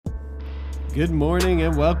Good morning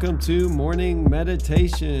and welcome to Morning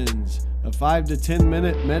Meditations, a 5 to 10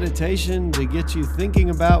 minute meditation to get you thinking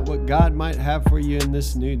about what God might have for you in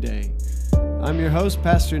this new day. I'm your host,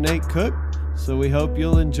 Pastor Nate Cook, so we hope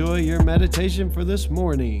you'll enjoy your meditation for this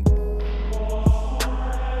morning.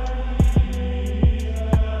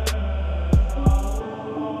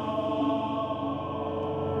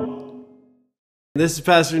 This is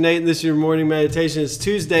Pastor Nate and this is your morning meditation. It's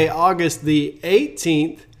Tuesday, August the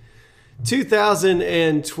 18th.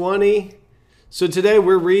 2020. So today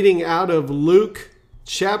we're reading out of Luke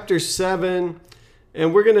chapter 7,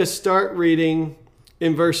 and we're going to start reading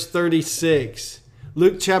in verse 36.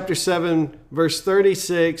 Luke chapter 7, verse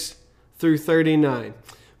 36 through 39.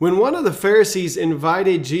 When one of the Pharisees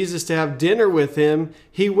invited Jesus to have dinner with him,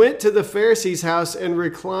 he went to the Pharisee's house and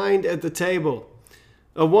reclined at the table.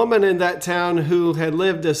 A woman in that town who had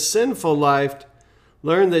lived a sinful life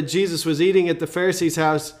learned that Jesus was eating at the Pharisee's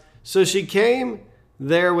house. So she came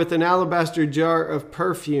there with an alabaster jar of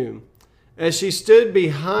perfume. As she stood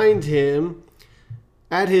behind him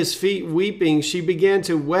at his feet weeping, she began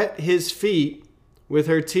to wet his feet with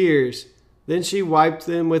her tears. Then she wiped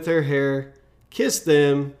them with her hair, kissed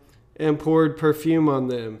them, and poured perfume on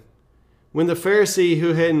them. When the Pharisee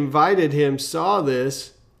who had invited him saw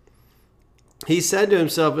this, he said to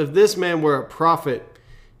himself, "If this man were a prophet,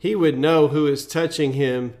 he would know who is touching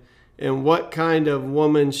him and what kind of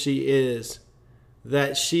woman she is,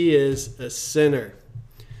 that she is a sinner."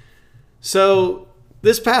 So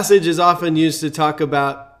this passage is often used to talk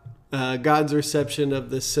about God's reception of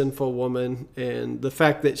this sinful woman and the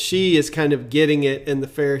fact that she is kind of getting it and the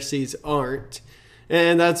Pharisees aren't.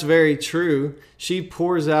 And that's very true. She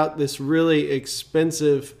pours out this really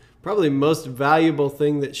expensive, probably most valuable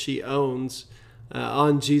thing that she owns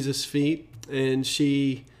on Jesus' feet. And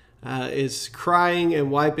she is crying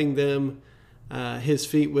and wiping his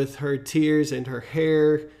feet with her tears and her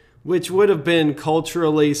hair, which would have been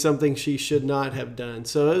culturally something she should not have done.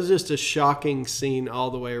 So it was just a shocking scene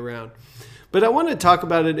all the way around. But I want to talk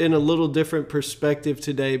about it in a little different perspective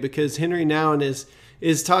today, because Henry Nouwen is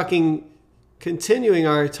continuing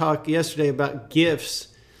our talk yesterday about gifts.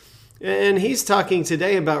 And he's talking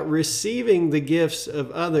today about receiving the gifts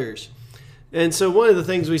of others. And so one of the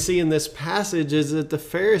things we see in this passage is that the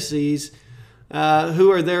Pharisees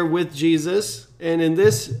who are there with Jesus, and in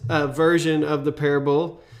this version of the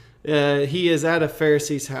parable, he is at a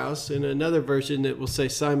Pharisee's house. In another version, it will say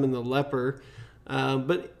Simon the leper.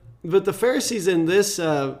 But the Pharisees in this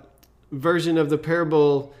version of the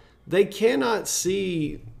parable, they cannot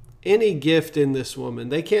see any gift in this woman.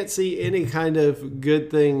 They can't see any kind of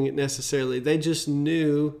good thing necessarily. They just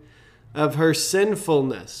knew of her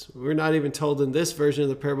sinfulness. We're not even told in this version of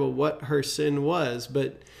the parable what her sin was,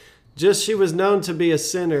 but just she was known to be a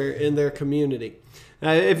sinner in their community.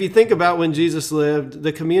 If you think about when Jesus lived,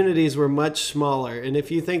 the communities were much smaller. And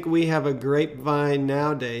if you think we have a grapevine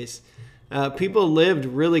nowadays, people lived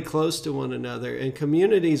really close to one another and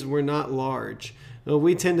communities were not large.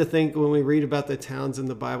 We tend to think when we read about the towns in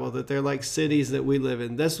the Bible that they're like cities that we live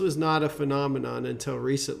in. This was not a phenomenon until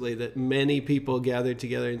recently that many people gathered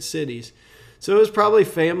together in cities. So it was probably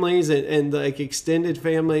families and like extended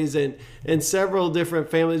families and several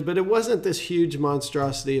different families, but it wasn't this huge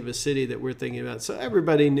monstrosity of a city that we're thinking about. So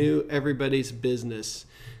everybody knew everybody's business.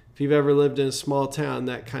 If you've ever lived in a small town,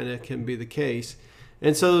 that kind of can be the case.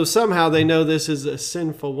 And so somehow they know this is a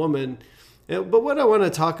sinful woman. But what I want to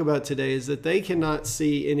talk about today is that they cannot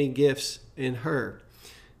see any gifts in her,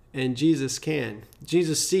 and Jesus can.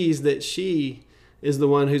 Jesus sees that she is the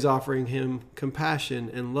one who's offering him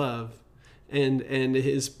compassion and love, and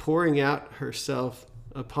is pouring out herself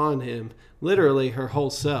upon him, literally her whole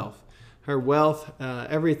self, her wealth,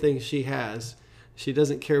 everything she has. She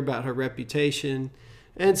doesn't care about her reputation.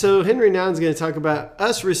 And so Henry Nouwen's going to talk about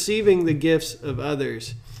us receiving the gifts of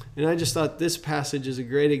others. And I just thought this passage is a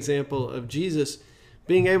great example of Jesus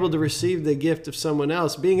being able to receive the gift of someone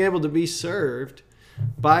else, being able to be served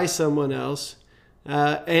by someone else,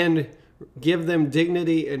 and give them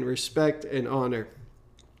dignity and respect and honor.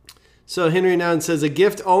 So Henry Nouwen says, a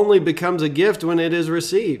gift only becomes a gift when it is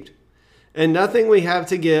received. And nothing we have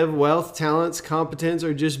to give, wealth, talents, competence,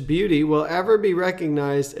 or just beauty, will ever be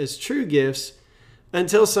recognized as true gifts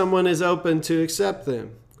until someone is open to accept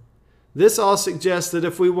them. This all suggests that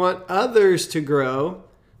if we want others to grow,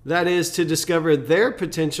 that is, to discover their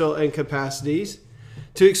potential and capacities,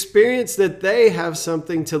 to experience that they have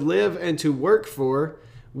something to live and to work for,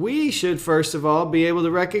 we should first of all be able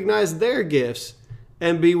to recognize their gifts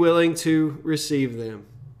and be willing to receive them.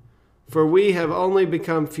 For we have only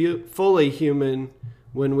become fully human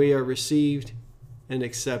when we are received and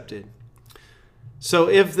accepted. So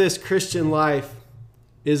if this Christian life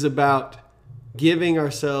is about giving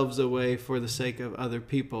ourselves away for the sake of other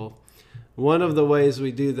people, one of the ways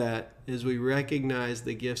we do that is we recognize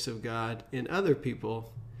the gifts of God in other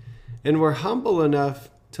people. And we're humble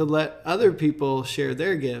enough to let other people share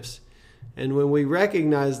their gifts. And when we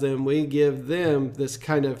recognize them, we give them this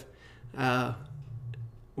kind of,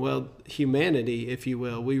 humanity, if you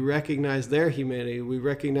will. We recognize their humanity. We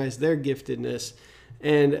recognize their giftedness.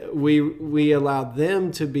 And we allow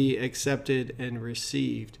them to be accepted and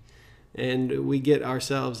received. And we get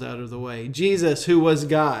ourselves out of the way. Jesus, who was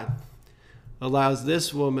God, allows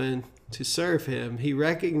this woman to serve him. He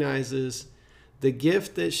recognizes the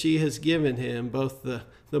gift that she has given him, both the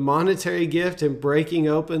monetary gift and breaking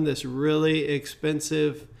open this really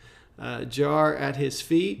expensive jar at his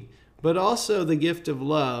feet, but also the gift of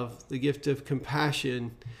love, the gift of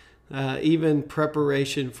compassion, even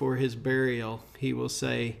preparation for his burial, he will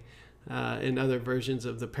say in other versions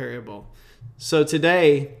of the parable. So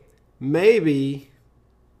today, maybe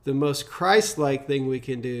the most Christ-like thing we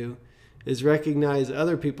can do is recognize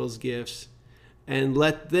other people's gifts and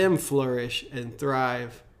let them flourish and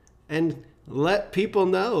thrive and let people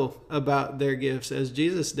know about their gifts as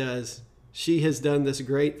Jesus does. She has done this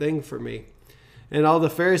great thing for me. And all the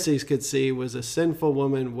Pharisees could see was a sinful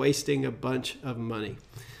woman wasting a bunch of money.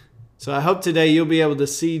 So I hope today you'll be able to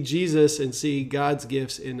see Jesus and see God's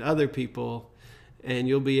gifts in other people, and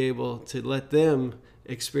you'll be able to let them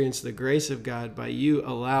experience the grace of God by you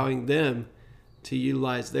allowing them to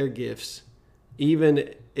utilize their gifts,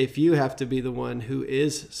 even if you have to be the one who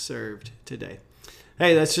is served today.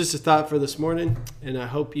 Hey, that's just a thought for this morning, and I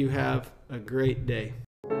hope you have a great day.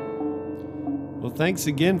 Well, thanks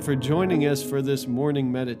again for joining us for this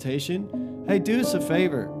morning meditation. Hey, do us a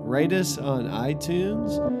favor, rate us on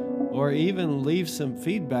iTunes, or even leave some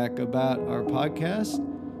feedback about our podcast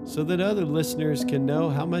so that other listeners can know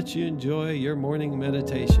how much you enjoy your morning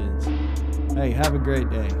meditations. Hey, have a great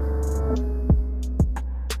day.